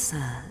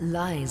answer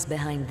lies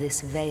behind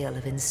this veil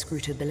of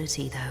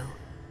inscrutability, though.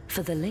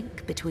 For the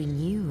link between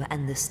you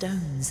and the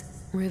stones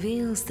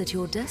reveals that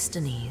your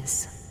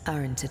destinies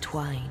are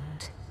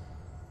intertwined.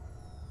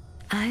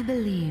 I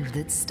believe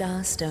that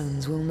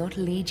Starstones will not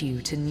lead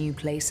you to new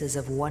places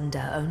of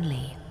wonder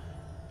only.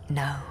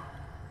 No.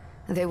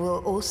 They will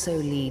also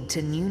lead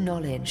to new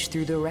knowledge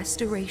through the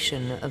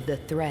restoration of the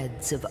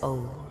threads of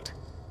old.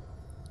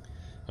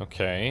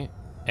 Okay.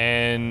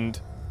 And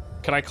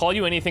can I call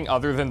you anything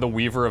other than the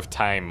Weaver of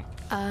Time?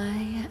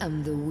 I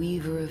am the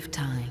Weaver of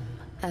Time,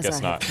 as Guess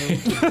I not.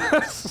 have told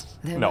you.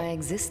 Though No. my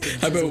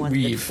existence How is about one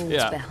weave? that falls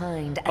Yeah.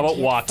 behind How about and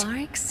yet what, far for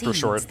exceeds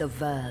short? the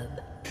verb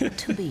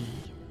to be.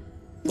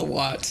 The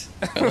what?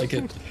 I like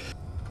it.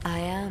 I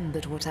am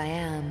but what I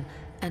am,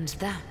 and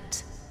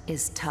that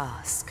is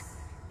task.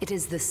 It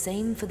is the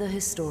same for the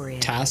historian.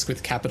 Task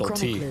with capital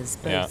T. Chroniclers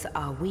both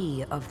are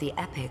we of the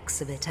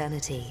epics of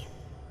eternity.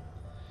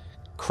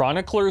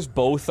 Chroniclers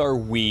both are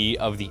we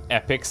of the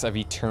epics of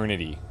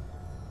eternity.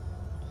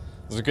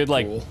 Those are good,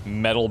 like, Cool.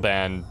 metal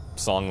band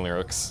song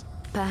lyrics.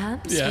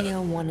 Perhaps Yeah. we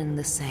are one and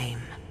the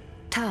same.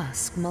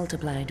 Task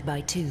multiplied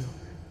by 2.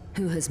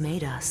 Who has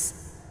made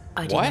us?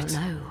 I do What?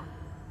 not know.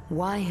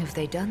 Why have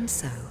they done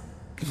so?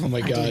 Oh my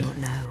I do god. not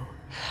know.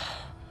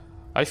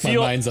 I My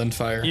feel, mind's on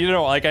fire. you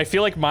know, like, I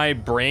feel like my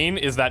brain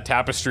is that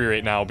tapestry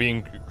right now,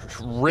 being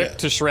ripped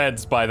to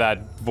shreds by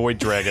that void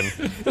dragon.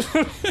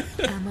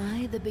 Am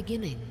I the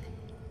beginning?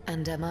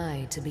 And am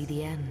I to be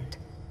the end?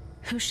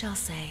 Who shall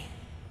say?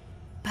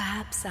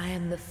 Perhaps I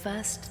am the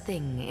first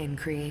thing in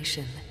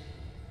creation.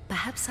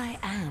 Perhaps I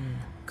am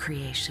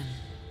creation.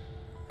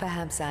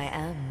 Perhaps I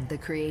am the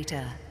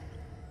creator.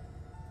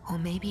 Or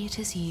maybe it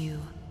is you.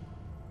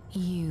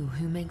 You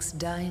who makes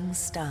dying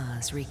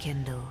stars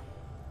rekindle.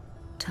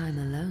 Time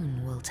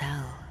alone will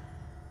tell.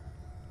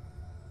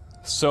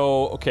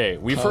 So, okay,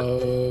 we've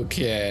heard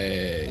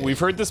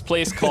this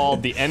place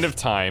called the End of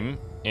Time.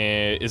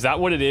 Is that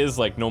what it is?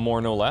 Like, no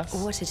more, no less?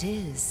 What it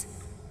is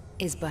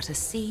but a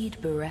seed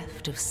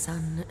bereft of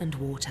sun and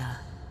water.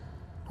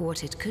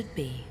 What it could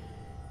be,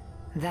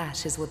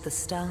 that is what the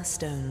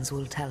Starstones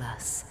will tell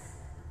us.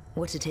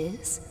 What it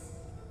is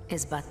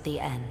but the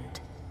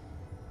end.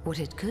 What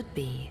it could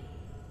be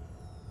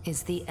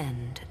is the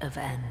end of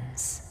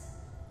ends.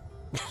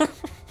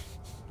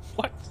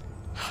 What?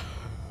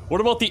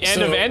 What about the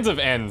end of So- ends of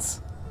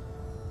ends?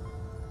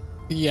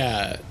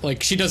 Yeah,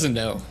 like she doesn't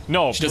know.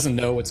 No. She doesn't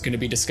know what's going to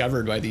be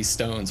discovered by these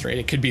stones, right?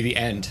 It could be the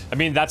end. I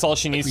mean, that's all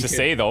she needs we to could-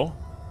 say, though.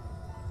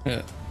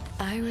 Yeah.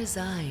 I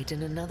reside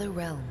in another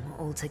realm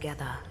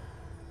altogether.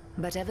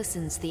 But ever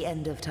since the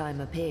end of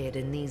time appeared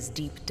in these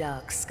deep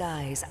dark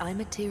skies, I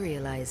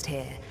materialized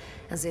here,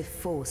 as if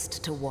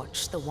forced to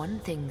watch the one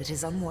thing that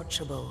is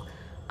unwatchable,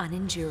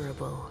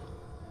 unendurable.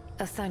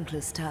 A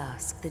thankless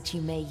task that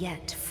you may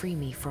yet free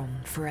me from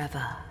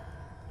forever.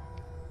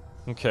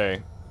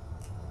 Okay.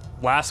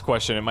 Last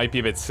question. It might be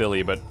a bit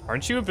silly, but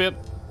aren't you a bit,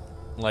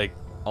 like,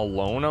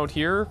 alone out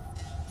here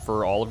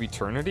for all of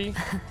eternity?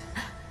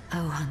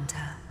 Oh,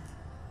 Hunter,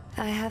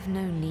 I have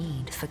no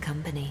need for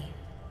company.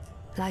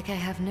 Like I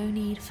have no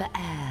need for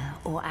air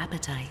or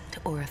appetite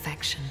or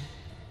affection.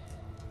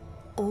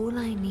 All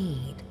I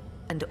need,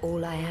 and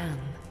all I am,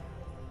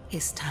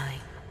 is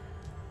time.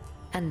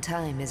 And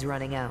time is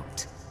running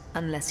out,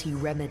 unless you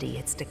remedy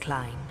its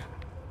decline.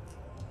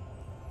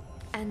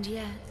 And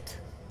yet,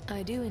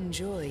 I do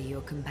enjoy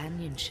your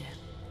companionship,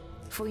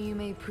 for you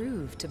may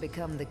prove to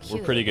become the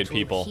cure pretty good that will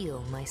people.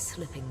 heal my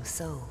slipping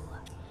soul.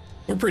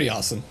 We're pretty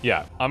awesome.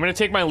 Yeah, I'm gonna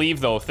take my leave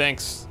though.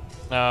 Thanks.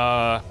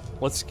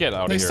 Let's get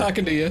out of here. Nice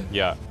talking to you.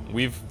 Yeah,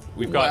 we've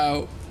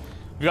Wow.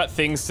 got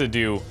things to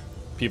do,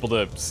 people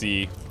to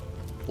see,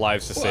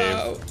 lives to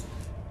Wow. save.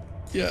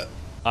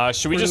 Yeah.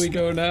 Should we Where just? do we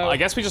go now? I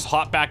guess we just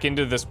hop back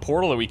into this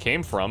portal that we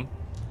came from.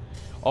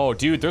 Oh,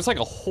 dude, there's like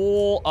a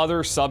whole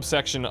other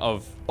subsection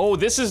of. Oh,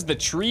 this is the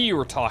tree you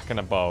were talking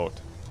about.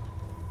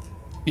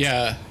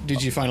 Yeah.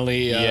 Did you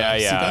finally? Yeah,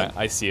 see yeah, that?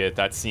 I see it.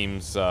 That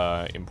seems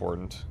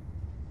important.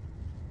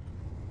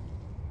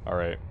 All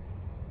right.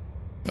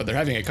 Oh, they're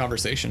having a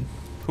conversation.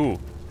 Who?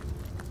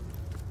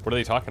 What are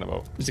they talking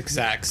about? It's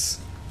exacts.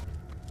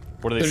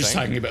 What are they They're just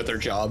saying? talking about their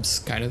jobs,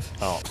 kind of.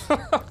 Oh.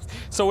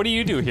 So what do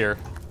you do here?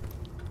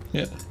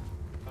 Yeah.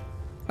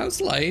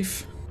 How's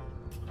life?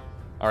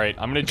 All right,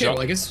 I'm gonna Okay, jump.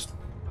 well, I guess.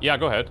 Yeah,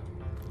 go ahead.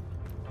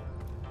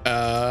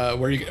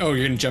 Where are you? Oh,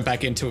 you're gonna jump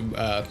back into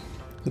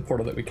the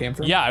portal that we came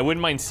from. Yeah, I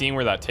wouldn't mind seeing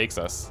where that takes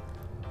us.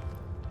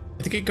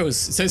 I think it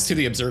goes. It says to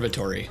the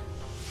observatory.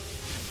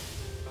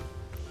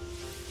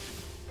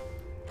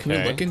 Can we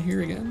Okay. look in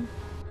here again?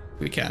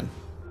 We can.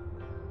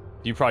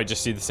 You probably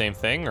just see the same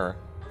thing, or?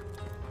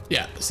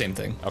 Yeah, the same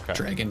thing. Okay.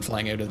 Dragon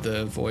flying out of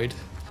the void.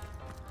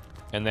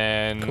 And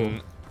then, Cool.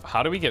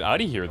 how do we get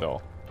out of here,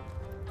 though?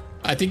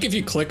 I think if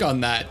you click on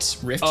that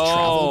rift travel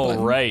Oh,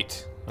 button,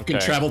 right. you Okay.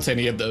 can travel to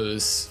any of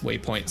those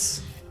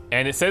waypoints.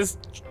 And it says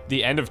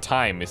the end of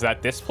time. Is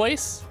that this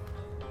place?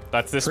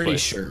 That's this Pretty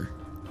place. sure.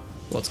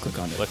 Well, let's click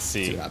on it. Let's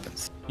see. what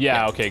happens.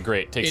 Yeah, okay,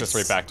 great. Takes us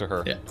It's- right back to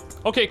her. Yeah.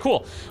 Okay,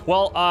 cool.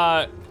 Well,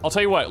 I'll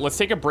tell you what. Let's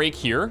take a break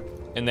here,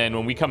 and then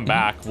when we come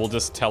back, we'll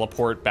just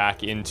teleport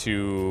back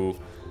into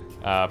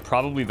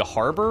probably the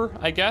harbor,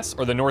 I guess,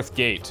 or the North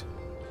Gate.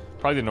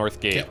 Probably the North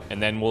Gate, Yep.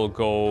 and then we'll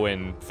go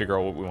and figure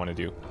out what we want to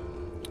do.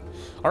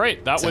 All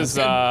right, that Sounds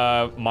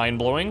was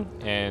mind-blowing,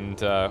 and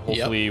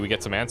hopefully we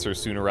get some answers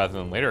sooner rather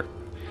than later.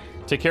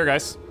 Take care,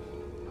 guys.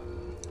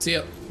 See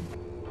ya.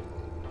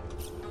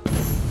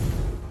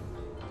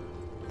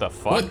 The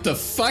fuck? What the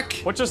fuck?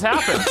 What just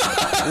happened?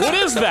 What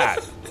is that?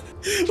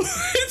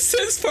 It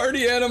says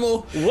party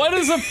animal. What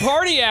is a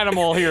party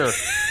animal here?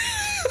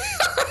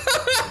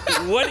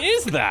 What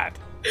is that?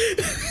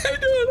 I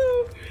don't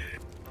know.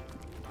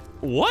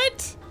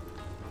 What?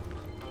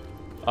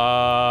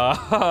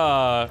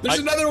 There's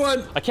another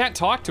one. I can't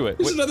talk to it.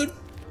 There's Wait, another.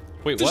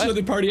 wait, There's what?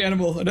 another party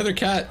animal. Another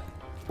cat.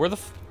 Where the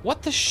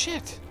what the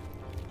shit?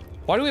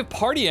 Why do we have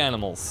party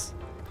animals?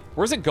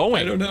 Where's it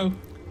going? I don't know.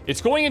 It's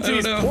going into I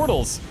these don't know.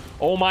 portals.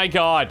 Oh my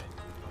god.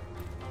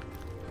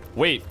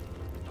 Wait.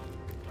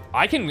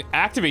 I can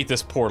activate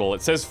this portal.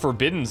 It says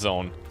Forbidden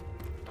Zone.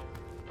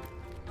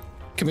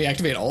 Can we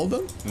activate all of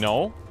them?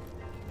 No.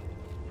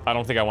 I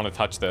don't think I want to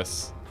touch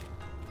this.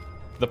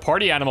 The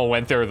party animal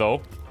went there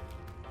though.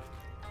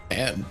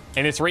 Man.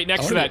 And it's right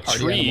next I to wanna be that a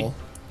party tree. animal.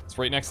 It's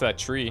right next to that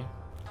tree.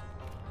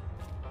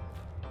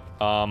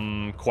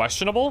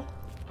 Questionable?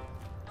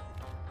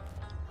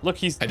 Look,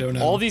 I don't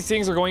know. all these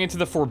things are going into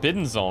the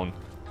Forbidden Zone.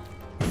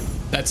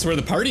 That's where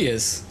the party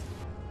is.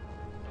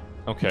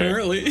 Okay.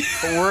 Apparently.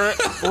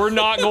 We're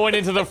not going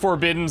into the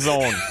Forbidden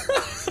Zone.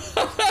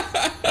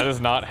 That is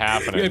not We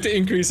happening. have to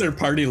increase our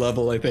party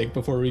level, I think,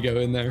 before we go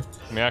in there.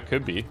 Yeah, it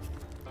could be.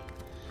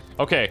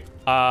 Okay,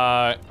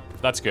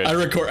 that's good. I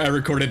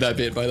recorded that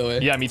bit, by the way.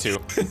 Yeah, me too.